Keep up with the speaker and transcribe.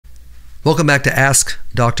Welcome back to Ask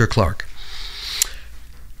Dr. Clarke.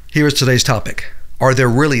 Here is today's topic. Are there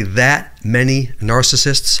really that many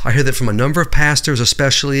narcissists? I hear that from a number of pastors,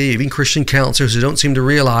 especially even Christian counselors, who don't seem to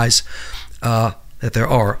realize that there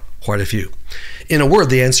are quite a few. In a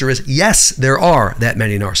word, the answer is yes, there are that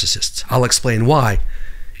many narcissists. I'll explain why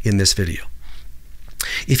in this video.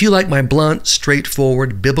 If you like my blunt,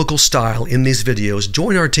 straightforward, biblical style in these videos,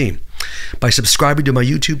 join our team by subscribing to my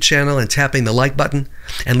YouTube channel and tapping the like button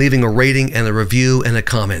and leaving a rating and a review and a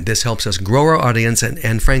comment. This helps us grow our audience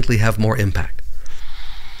and frankly have more impact.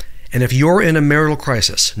 And if you're in a marital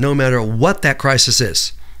crisis, no matter what that crisis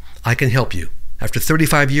is, I can help you. After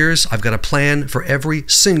 35 years, I've got a plan for every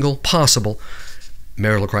single possible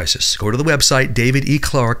marital crisis. Go to the website,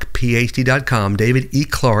 davideclarkephd.com,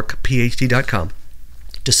 davideclarkephd.com,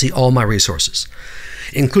 to see all my resources,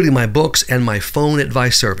 including my books and my phone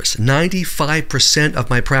advice service. 95%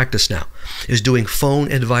 of my practice now is doing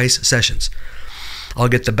phone advice sessions. I'll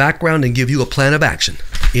get the background and give you a plan of action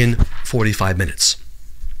in 45 minutes.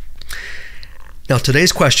 Now,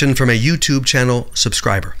 today's question from a YouTube channel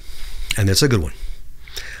subscriber, and it's a good one.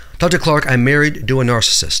 Dr. Clarke, I'm married to a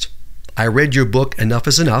narcissist. I read your book, Enough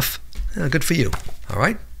is Enough. Good for you, all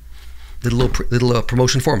right? Little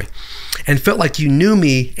promotion for me. And felt like you knew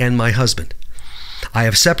me and my husband. I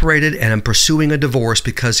have separated and am pursuing a divorce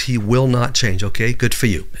because he will not change. Okay, good for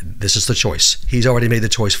you. This is the choice. He's already made the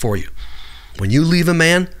choice for you. When you leave a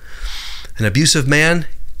man, an abusive man,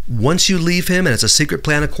 once you leave him, and it's a secret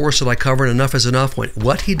plan, of course, that I cover in Enough is Enough,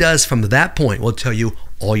 what he does from that point will tell you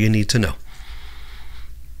all you need to know.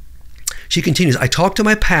 She continues, I talked to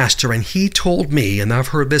my pastor and he told me, and I've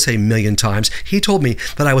heard this a million times, he told me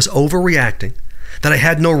that I was overreacting, that I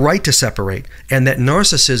had no right to separate, and that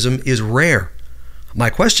narcissism is rare. My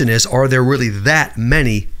question is, are there really that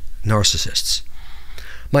many narcissists?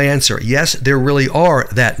 My answer, yes, there really are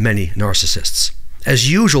that many narcissists. As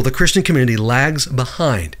usual, the Christian community lags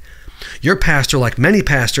behind. Your pastor, like many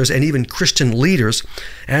pastors and even Christian leaders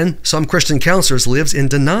and some Christian counselors, lives in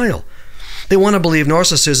denial. They want to believe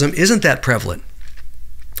narcissism isn't that prevalent,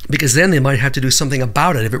 because then they might have to do something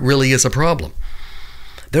about it if it really is a problem.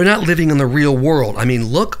 They're not living in the real world. I mean,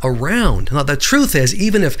 look around. Now, the truth is,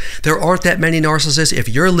 even if there aren't that many narcissists, if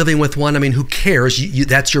you're living with one, I mean, who cares?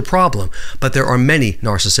 That's your problem. But there are many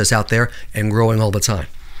narcissists out there and growing all the time.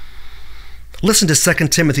 Listen to 2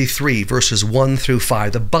 Timothy 3, verses 1 through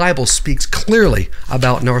 5. The Bible speaks clearly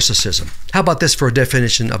about narcissism. How about this for a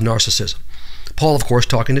definition of narcissism? Paul, of course,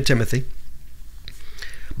 talking to Timothy.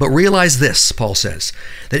 But realize this, Paul says,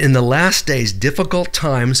 that in the last days, difficult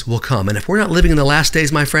times will come. And if we're not living in the last days,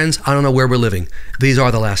 my friends, I don't know where we're living. These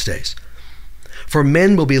are the last days. For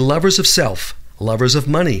men will be lovers of self, lovers of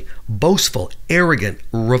money, boastful, arrogant,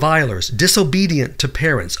 revilers, disobedient to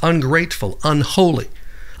parents, ungrateful, unholy,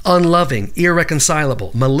 unloving,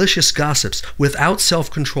 irreconcilable, malicious gossips, without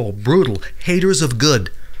self-control, brutal, haters of good,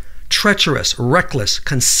 treacherous, reckless,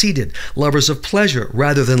 conceited, lovers of pleasure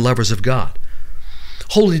rather than lovers of God.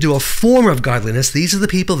 Holding to a form of godliness, these are the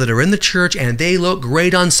people that are in the church and they look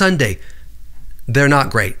great on Sunday. They're not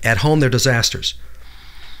great. At home, they're disasters.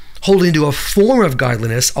 Holding to a form of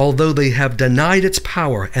godliness, although they have denied its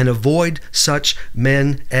power, and avoid such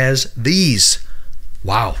men as these.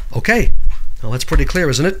 Wow. Okay. Well, that's pretty clear,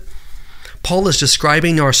 isn't it? Paul is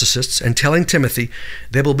describing narcissists and telling Timothy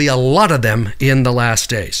there will be a lot of them in the last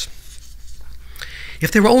days.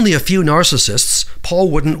 If there were only a few narcissists, Paul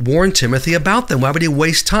wouldn't warn Timothy about them. Why would he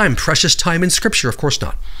waste time, precious time in Scripture? Of course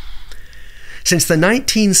not. Since the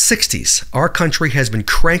 1960s, our country has been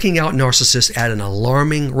cranking out narcissists at an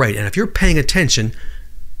alarming rate. And if you're paying attention,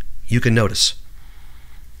 you can notice.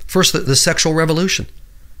 First, the sexual revolution.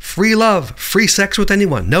 Free love, free sex with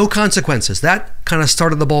anyone, no consequences. That kind of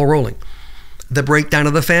started the ball rolling. The breakdown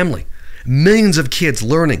of the family. Millions of kids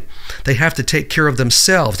learning they have to take care of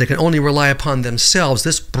themselves. They can only rely upon themselves.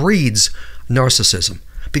 This breeds narcissism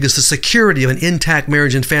because the security of an intact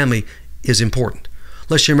marriage and family is important.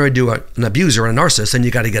 Unless you're married to an abuser and a narcissist, then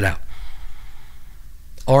you got to get out.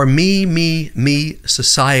 Our me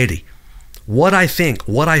society. What I think,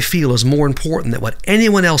 what I feel is more important than what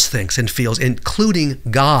anyone else thinks and feels, including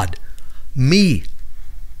God. Me.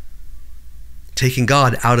 Taking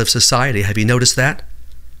God out of society. Have you noticed that?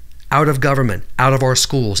 Out of government, out of our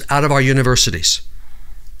schools, out of our universities.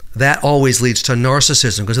 That always leads to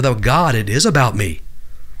narcissism, because without God, it is about me.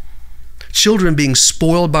 Children being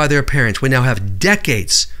spoiled by their parents. We now have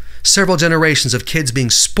decades, several generations of kids being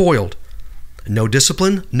spoiled. No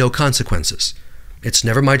discipline, no consequences. It's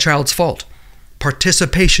never my child's fault.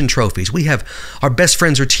 Participation trophies. We have, our best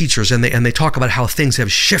friends are teachers, and they talk about how things have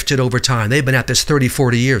shifted over time. They've been at this 30,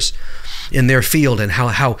 40 years in their field, and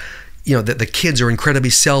how that the kids are incredibly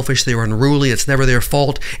selfish, they're unruly, it's never their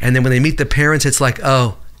fault. And then when they meet the parents, it's like,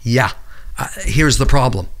 oh, yeah, here's the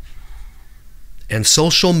problem. And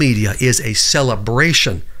social media is a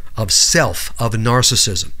celebration of self, of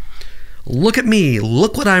narcissism. Look at me,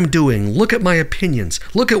 look what I'm doing, look at my opinions,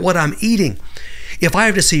 look at what I'm eating. If I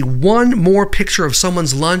have to see one more picture of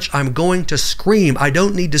someone's lunch, I'm going to scream. I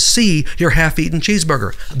don't need to see your half-eaten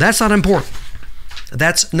cheeseburger. That's not important.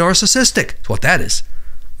 That's narcissistic. That's what that is.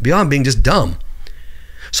 Beyond being just dumb.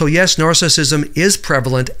 So yes, narcissism is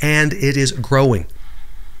prevalent and it is growing.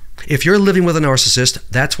 If you're living with a narcissist,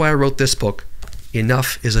 that's why I wrote this book,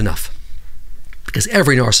 Enough is Enough. Because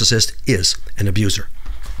every narcissist is an abuser.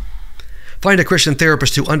 Find a Christian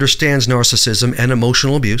therapist who understands narcissism and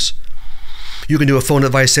emotional abuse. You can do a phone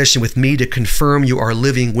advice session with me to confirm you are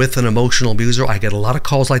living with an emotional abuser. I get a lot of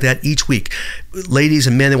calls like that each week. Ladies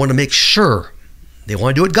and men, they want to make sure. They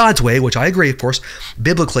want to do it God's way, which I agree, of course,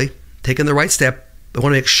 biblically, taking the right step. They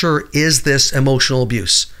want to make sure, is this emotional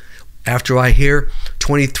abuse? After I hear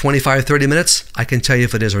 20, 25, 30 minutes, I can tell you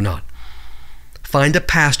if it is or not. Find a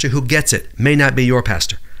pastor who gets it. May not be your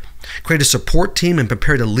pastor. Create a support team and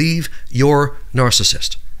prepare to leave your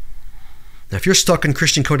narcissist. Now, if you're stuck in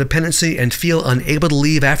Christian codependency and feel unable to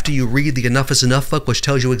leave after you read the Enough is Enough book, which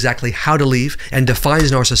tells you exactly how to leave and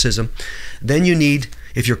defines narcissism, then you need,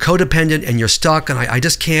 if you're codependent and you're stuck and I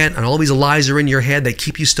just can't, and all these lies are in your head, they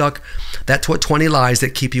keep you stuck, that's what 20 lies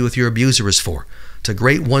that keep you with your abuser is for. It's a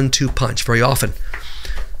great 1-2 punch. Very often,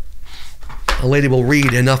 a lady will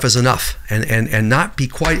read Enough is Enough and not be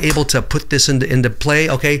quite able to put this into play.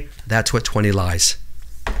 Okay, that's what 20 lies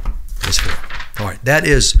is for. All right, that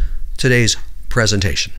is today's presentation.